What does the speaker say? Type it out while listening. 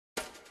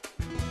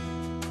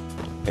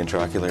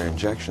Intraocular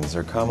injections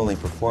are commonly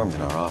performed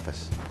in our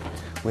office.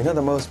 We know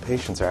that most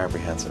patients are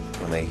apprehensive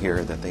when they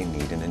hear that they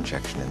need an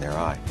injection in their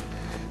eye.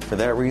 For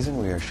that reason,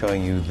 we are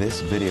showing you this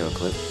video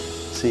clip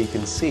so you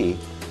can see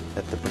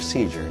that the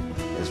procedure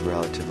is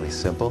relatively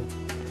simple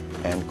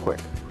and quick.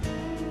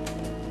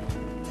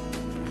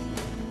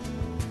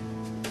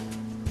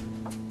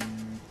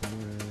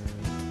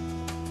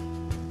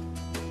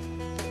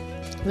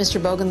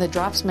 Mr. Bogan, the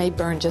drops may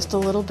burn just a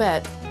little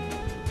bit.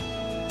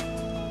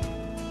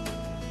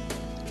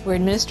 We're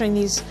administering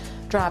these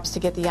drops to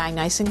get the eye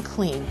nice and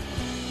clean.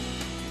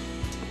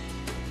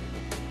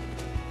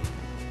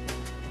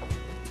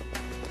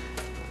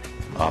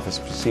 Office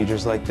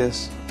procedures like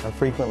this are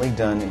frequently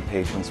done in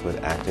patients with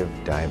active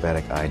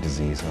diabetic eye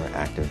disease or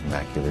active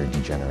macular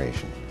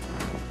degeneration.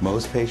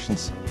 Most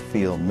patients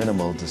feel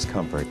minimal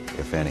discomfort,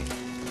 if any.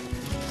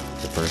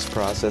 The first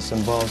process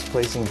involves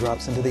placing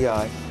drops into the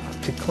eye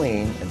to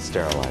clean and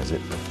sterilize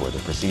it before the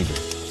procedure.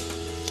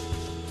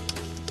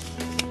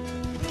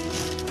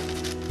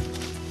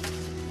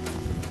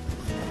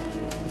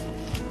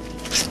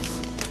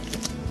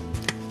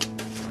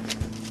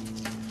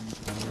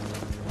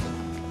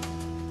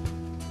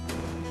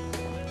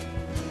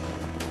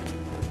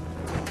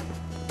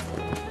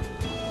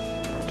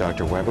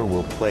 Dr. Weber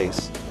will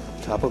place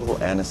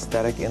topical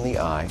anesthetic in the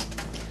eye.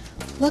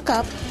 Look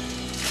up.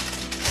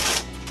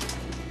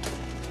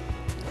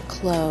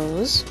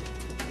 Close.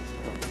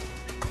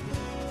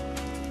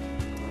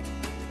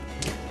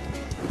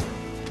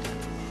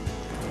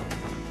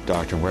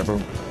 Dr. Weber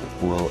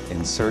will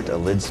insert a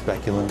lid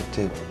speculum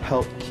to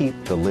help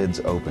keep the lids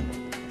open.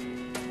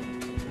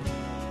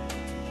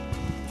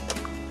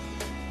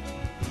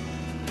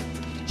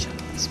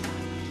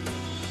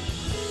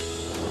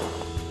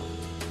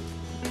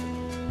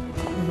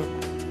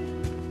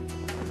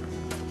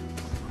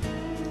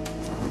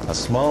 A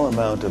small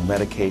amount of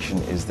medication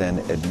is then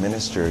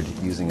administered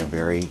using a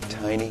very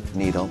tiny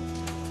needle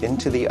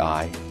into the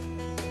eye.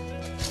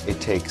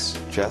 It takes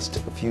just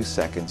a few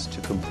seconds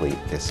to complete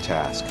this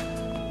task.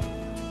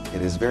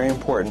 It is very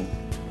important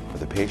for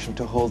the patient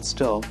to hold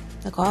still,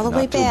 Look all the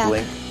way not to back.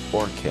 blink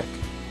or kick.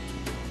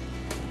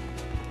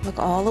 Look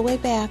all the way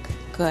back.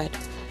 Good.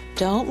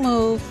 Don't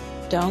move.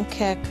 Don't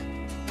kick.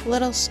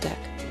 Little stick.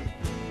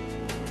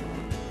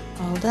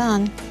 All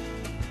done.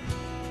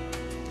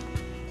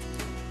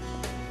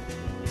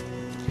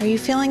 Are you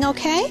feeling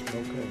okay?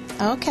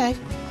 Okay.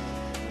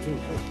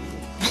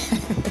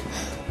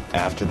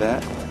 After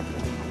that,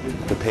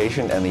 the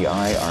patient and the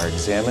eye are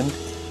examined.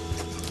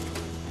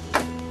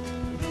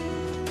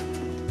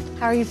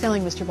 How are you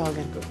feeling, Mr.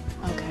 Bogan? Good.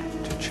 Okay.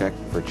 To check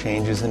for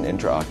changes in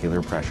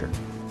intraocular pressure.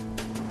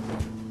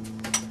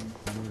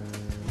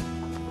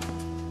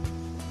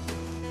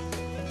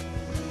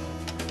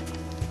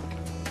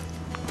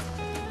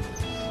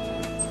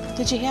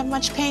 Did you have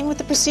much pain with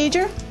the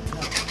procedure?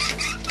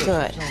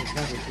 Good.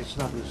 It's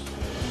not as,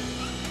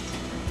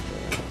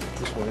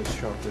 this one is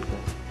sharper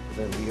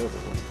than the other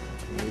one.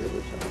 The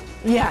other side.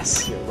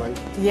 Yes. Yeah, right?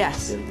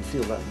 Yes. Yeah, you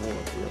feel that more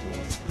with the other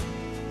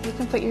one. You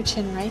can put your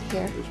chin right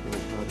here. This one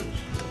is not as,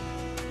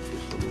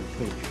 just a little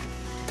pinch.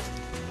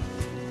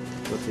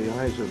 But the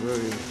eyes are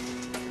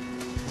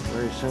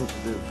very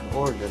sensitive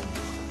organ.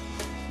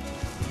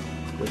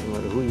 Doesn't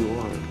matter who you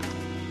are.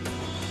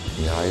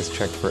 The eye is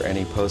checked for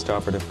any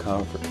post-operative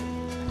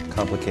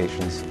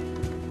complications.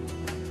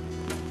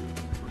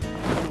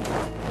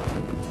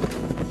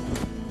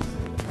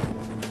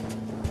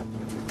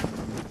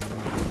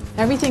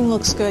 Everything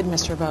looks good,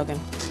 Mr. Bogan.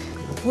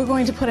 We're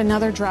going to put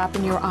another drop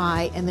in your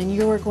eye, and then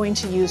you are going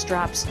to use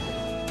drops,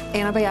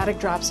 antibiotic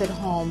drops at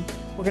home.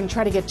 We're going to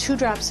try to get 2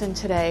 drops in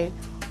today,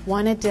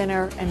 1 at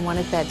dinner and 1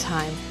 at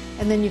bedtime.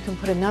 And then you can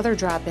put another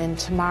drop in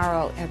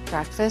tomorrow at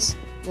breakfast,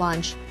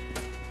 lunch,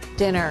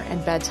 dinner,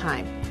 and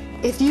bedtime.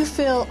 If you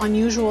feel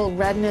unusual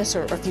redness,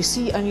 or if you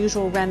see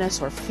unusual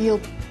redness or feel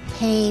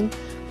pain,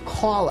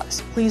 call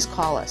us. Please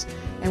call us,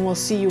 and we'll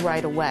see you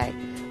right away.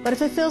 But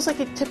if it feels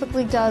like it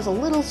typically does, a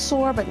little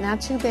sore but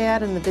not too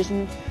bad, and the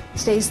vision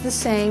stays the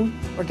same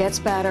or gets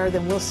better,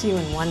 then we'll see you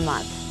in 1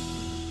 month.